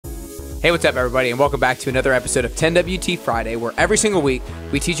Hey, what's up, everybody, and welcome back to another episode of 10WT Friday, where every single week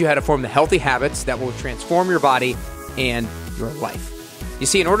we teach you how to form the healthy habits that will transform your body and your life. You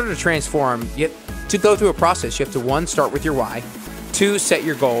see, in order to transform, you have to go through a process. You have to, 1, start with your why, 2, set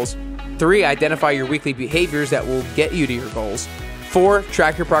your goals, 3, identify your weekly behaviors that will get you to your goals, 4,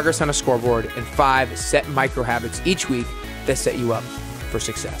 track your progress on a scoreboard, and 5, set micro habits each week that set you up for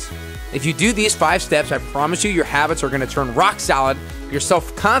success. If you do these 5 steps, I promise you your habits are going to turn rock solid, your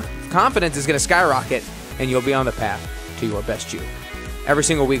self-confidence is going to skyrocket, and you'll be on the path to your best you. Every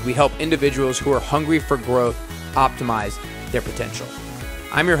single week, we help individuals who are hungry for growth optimize their potential.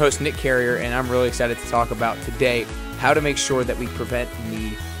 I'm your host, Nick Carrier, and I'm really excited to talk about today how to make sure that we prevent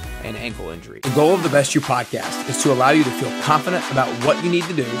knee and ankle injury. The goal of the Best You podcast is to allow you to feel confident about what you need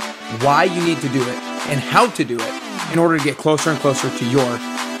to do, why you need to do it, and how to do it in order to get closer and closer to your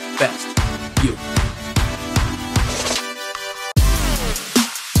best you.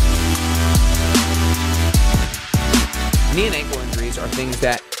 Knee and ankle injuries are things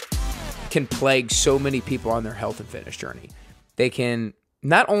that can plague so many people on their health and fitness journey. They can,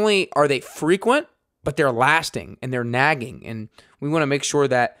 not only are they frequent, but they're lasting and they're nagging. And we want to make sure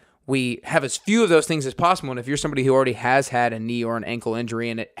that we have as few of those things as possible. And if you're somebody who already has had a knee or an ankle injury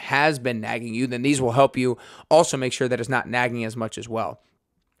and it has been nagging you, then these will help you also make sure that it's not nagging as much as well.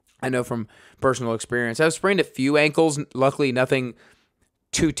 I know from personal experience, I've sprained a few ankles. Luckily, nothing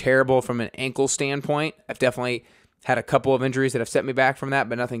too terrible from an ankle standpoint. I've definitely had a couple of injuries that have set me back from that,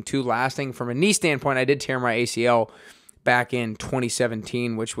 but nothing too lasting. From a knee standpoint, I did tear my ACL back in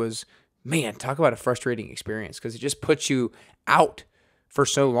 2017, which was, man, talk about a frustrating experience because it just puts you out for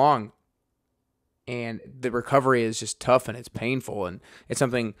so long. And the recovery is just tough and it's painful. And it's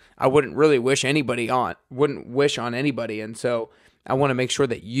something I wouldn't really wish on anybody. And so I want to make sure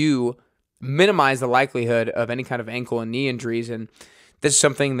that you minimize the likelihood of any kind of ankle and knee injuries. And this is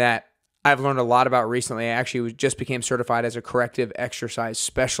something that I've learned a lot about recently. I actually just became certified as a corrective exercise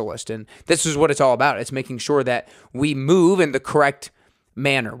specialist. And this is what it's all about. It's making sure that we move in the correct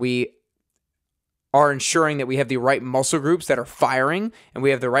manner. We are ensuring that we have the right muscle groups that are firing and we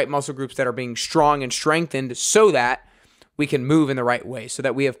have the right muscle groups that are being strong and strengthened so that we can move in the right way, so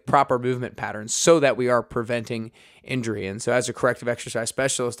that we have proper movement patterns, so that we are preventing injury. And so as a corrective exercise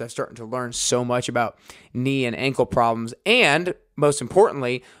specialist, I'm starting to learn so much about knee and ankle problems and, most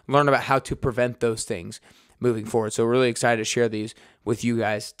importantly, learn about how to prevent those things moving forward. So really excited to share these with you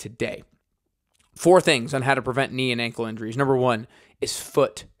guys today. 4 things on how to prevent knee and ankle injuries. Number 1 is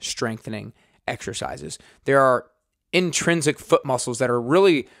foot strengthening exercises. There are intrinsic foot muscles that are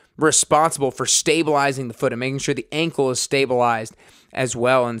really responsible for stabilizing the foot and making sure the ankle is stabilized as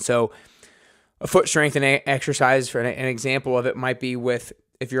well. And so a foot strengthening exercise, for an example of it might be with,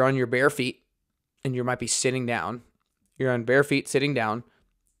 if you're on your bare feet and you might be sitting down, you're on bare feet sitting down,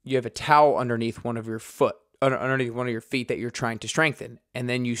 you have a towel underneath one of your feet that you're trying to strengthen. And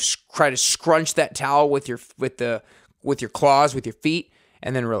then you try to scrunch that towel with your claws, with your feet,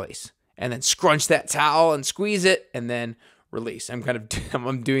 and then release. And then scrunch that towel and squeeze it and then release. I'm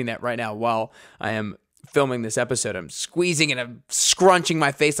doing that right now while I am filming this episode. I'm squeezing and I'm scrunching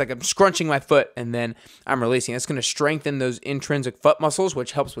my face like I'm scrunching my foot, and then I'm releasing. It's going to strengthen those intrinsic foot muscles,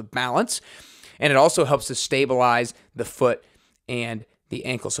 which helps with balance, and it also helps to stabilize the foot and the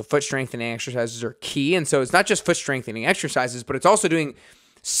ankle. So foot strengthening exercises are key, and so it's not just foot strengthening exercises, but it's also doing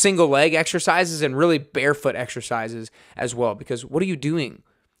single leg exercises and really barefoot exercises as well. Because what are you doing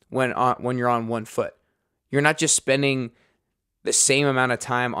when you're on one foot? You're not just spending the same amount of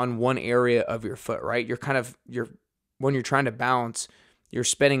time on one area of your foot, right? When you're trying to balance, you're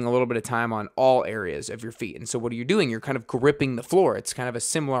spending a little bit of time on all areas of your feet. And so what are you doing? You're kind of gripping the floor. It's kind of a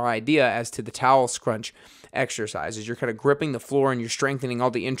similar idea as to the towel scrunch exercises. You're kind of gripping the floor and you're strengthening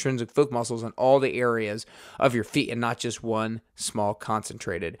all the intrinsic foot muscles in all the areas of your feet and not just one small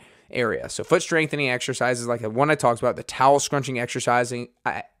concentrated area. So foot strengthening exercises like the one I talked about, the towel scrunching exercise,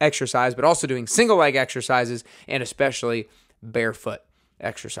 but also doing single leg exercises and especially barefoot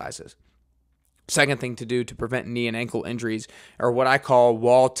exercises. Second thing to do to prevent knee and ankle injuries are what I call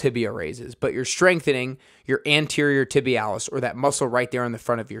wall tibia raises, but you're strengthening your anterior tibialis, or that muscle right there in the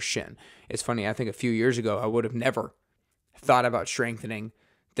front of your shin. It's funny, I think a few years ago, I would have never thought about strengthening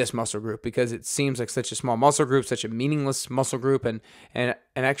this muscle group because it seems like such a small muscle group, such a meaningless muscle group, and an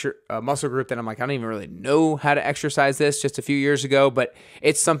extra muscle group that I'm like, I don't even really know how to exercise this just a few years ago, but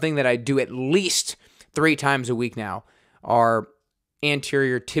it's something that I do at least 3 times a week now, are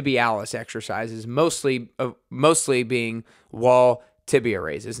anterior tibialis exercises, mostly being wall tibia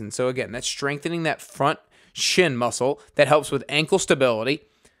raises. And so again, that's strengthening that front shin muscle that helps with ankle stability,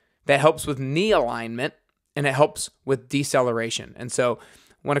 that helps with knee alignment, and it helps with deceleration. And so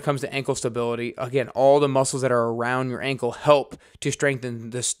when it comes to ankle stability, again, all the muscles that are around your ankle help to strengthen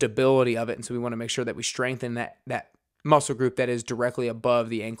the stability of it. And so we want to make sure that we strengthen that muscle group that is directly above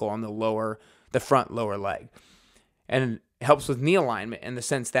the ankle on the front lower leg. And it helps with knee alignment in the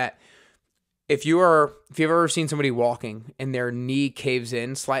sense that if you've ever seen somebody walking and their knee caves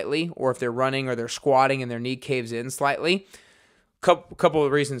in slightly, or if they're running or they're squatting and their knee caves in slightly, couple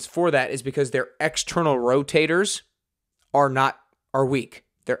of reasons for that is because their external rotators are weak.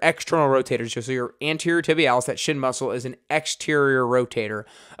 They're external rotators. So your anterior tibialis, that shin muscle, is an exterior rotator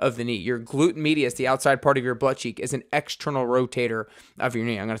of the knee. Your glute medius, the outside part of your butt cheek, is an external rotator of your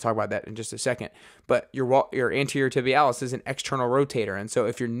knee. I'm going to talk about that in just a second. But your anterior tibialis is an external rotator. And so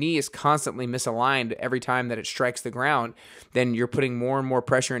if your knee is constantly misaligned every time that it strikes the ground, then you're putting more and more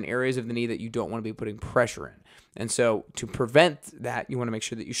pressure in areas of the knee that you don't want to be putting pressure in. And so to prevent that, you want to make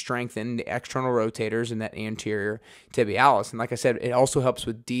sure that you strengthen the external rotators in that anterior tibialis. And like I said, it also helps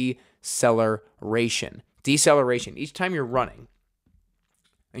with deceleration. Deceleration. Each time you're running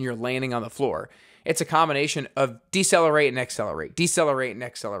and you're landing on the floor, it's a combination of decelerate and accelerate, decelerate and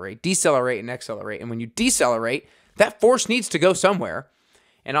accelerate, decelerate and accelerate. And when you decelerate, that force needs to go somewhere.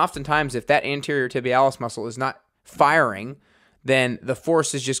 And oftentimes, if that anterior tibialis muscle is not firing, then the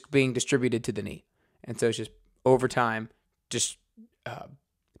force is just being distributed to the knee. And so it's just over time, just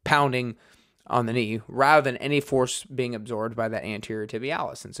pounding on the knee rather than any force being absorbed by that anterior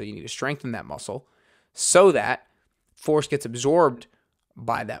tibialis. And so you need to strengthen that muscle so that force gets absorbed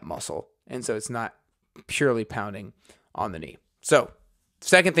by that muscle. And so it's not purely pounding on the knee. So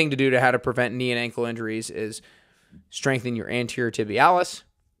second thing to do to how to prevent knee and ankle injuries is strengthen your anterior tibialis,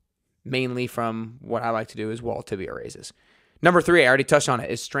 mainly from what I like to do is wall tibia raises. Number 3, I already touched on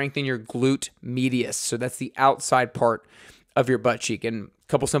it, is strengthen your glute medius. So that's the outside part of your butt cheek. And a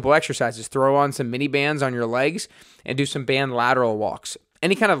couple simple exercises. Throw on some mini bands on your legs and do some band lateral walks.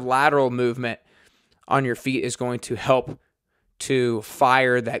 Any kind of lateral movement on your feet is going to help to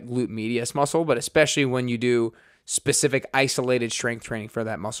fire that glute medius muscle, but especially when you do specific isolated strength training for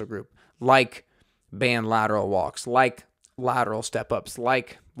that muscle group, like band lateral walks, like lateral step-ups,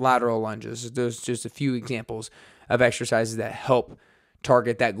 like lateral lunges. Those just a few examples of exercises that help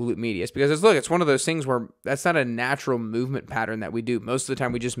target that glute medius. Because it's one of those things where that's not a natural movement pattern that we do. Most of the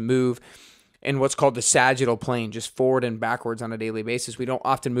time we just move in what's called the sagittal plane, just forward and backwards on a daily basis. We don't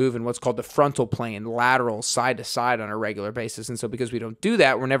often move in what's called the frontal plane, lateral, side to side on a regular basis. And so because we don't do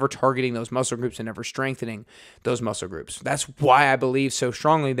that, we're never targeting those muscle groups and never strengthening those muscle groups. That's why I believe so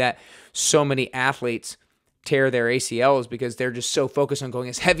strongly that so many athletes tear their ACLs, because they're just so focused on going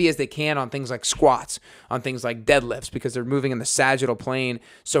as heavy as they can on things like squats, on things like deadlifts, because they're moving in the sagittal plane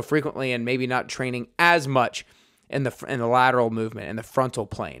so frequently and maybe not training as much in the lateral movement in the frontal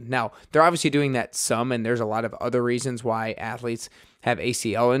plane. Now, they're obviously doing that some, and there's a lot of other reasons why athletes have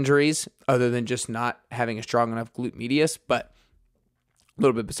ACL injuries other than just not having a strong enough glute medius, but a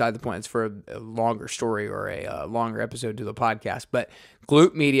little bit beside the point. It's for a longer story or a longer episode to the podcast. But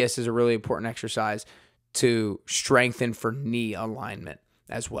glute medius is a really important exercise to strengthen for knee alignment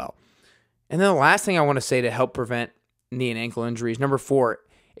as well. And then the last thing I want to say to help prevent knee and ankle injuries, number 4,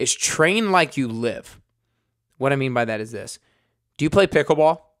 is train like you live. What I mean by that is this. Do you play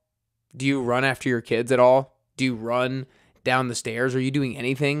pickleball? Do you run after your kids at all? Do you run down the stairs? Are you doing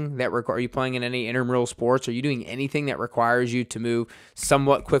anything that are you playing in any intramural sports? Are you doing anything that requires you to move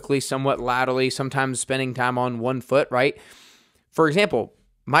somewhat quickly, somewhat laterally, sometimes spending time on one foot, right? For example,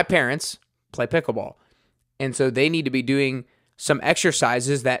 my parents play pickleball. And so they need to be doing some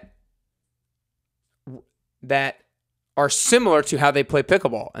exercises that are similar to how they play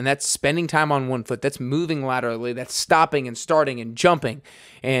pickleball. And that's spending time on one foot. That's moving laterally. That's stopping and starting and jumping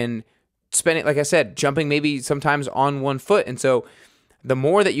and spending, like I said, jumping maybe sometimes on one foot. And so the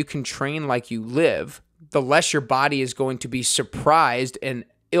more that you can train like you live, the less your body is going to be surprised and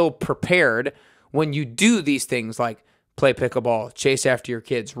ill-prepared when you do these things like play pickleball, chase after your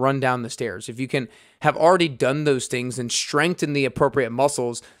kids, run down the stairs. If you can have already done those things and strengthen the appropriate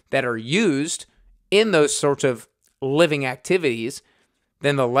muscles that are used in those sorts of living activities,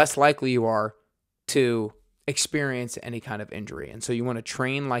 then the less likely you are to experience any kind of injury. And so you want to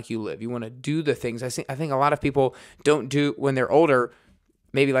train like you live. You want to do the things. I think a lot of people don't do when they're older.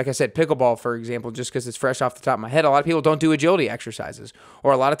 Maybe, like I said, pickleball, for example, just because it's fresh off the top of my head, a lot of people don't do agility exercises,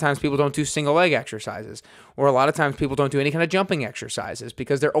 or a lot of times people don't do single leg exercises, or a lot of times people don't do any kind of jumping exercises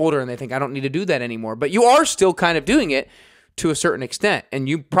because they're older and they think, I don't need to do that anymore. But you are still kind of doing it to a certain extent, and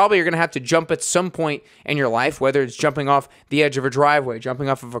you probably are going to have to jump at some point in your life, whether it's jumping off the edge of a driveway, jumping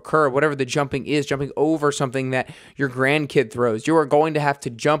off of a curb, whatever the jumping is, jumping over something that your grandkid throws. You are going to have to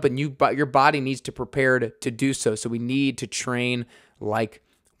jump, and your body needs to prepare to do so. So we need to train like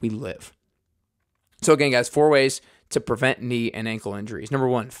we live. So again, guys, 4 ways to prevent knee and ankle injuries. Number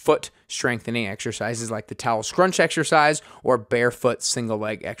 1, foot strengthening exercises like the towel scrunch exercise or barefoot single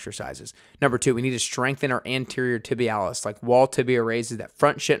leg exercises. Number 2, we need to strengthen our anterior tibialis, like wall tibia raises. That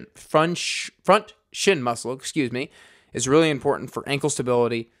front shin muscle, is really important for ankle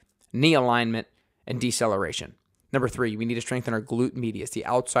stability, knee alignment, and deceleration. Number 3, we need to strengthen our glute medius, the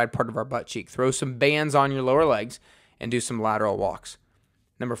outside part of our butt cheek. Throw some bands on your lower legs and do some lateral walks.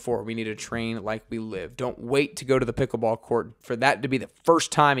 Number 4, we need to train like we live. Don't wait to go to the pickleball court for that to be the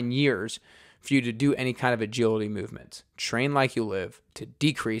first time in years for you to do any kind of agility movements. Train like you live to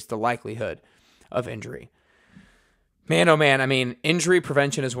decrease the likelihood of injury. Man, oh man, I mean, injury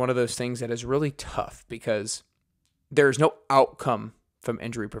prevention is one of those things that is really tough because there's no outcome from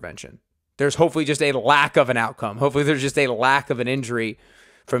injury prevention. There's hopefully just a lack of an outcome. Hopefully there's just a lack of an injury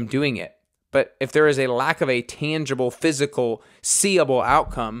from doing it. But if there is a lack of a tangible, physical, seeable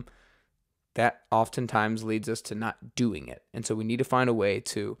outcome, that oftentimes leads us to not doing it. And so we need to find a way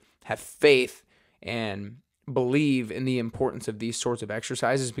to have faith and believe in the importance of these sorts of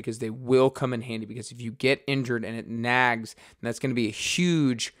exercises because they will come in handy. Because if you get injured and it nags, then that's going to be a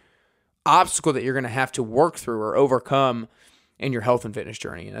huge obstacle that you're going to have to work through or overcome in your health and fitness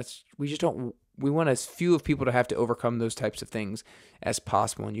journey. And we want as few of people to have to overcome those types of things as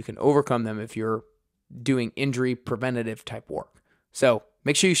possible. And you can overcome them if you're doing injury preventative type work. So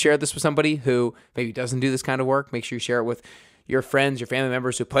make sure you share this with somebody who maybe doesn't do this kind of work. Make sure you share it with your friends, your family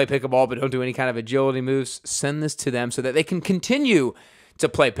members who play pickleball but don't do any kind of agility moves. Send this to them so that they can continue to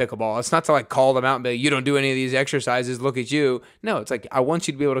play pickleball. It's not to like call them out and be like, you don't do any of these exercises, look at you. No, it's like, I want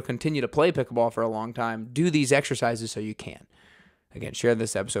you to be able to continue to play pickleball for a long time. Do these exercises so you can. Again, share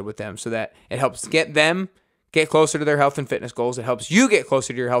this episode with them so that it helps get them get closer to their health and fitness goals. It helps you get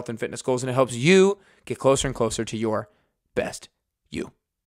closer to your health and fitness goals, and it helps you get closer and closer to your best you.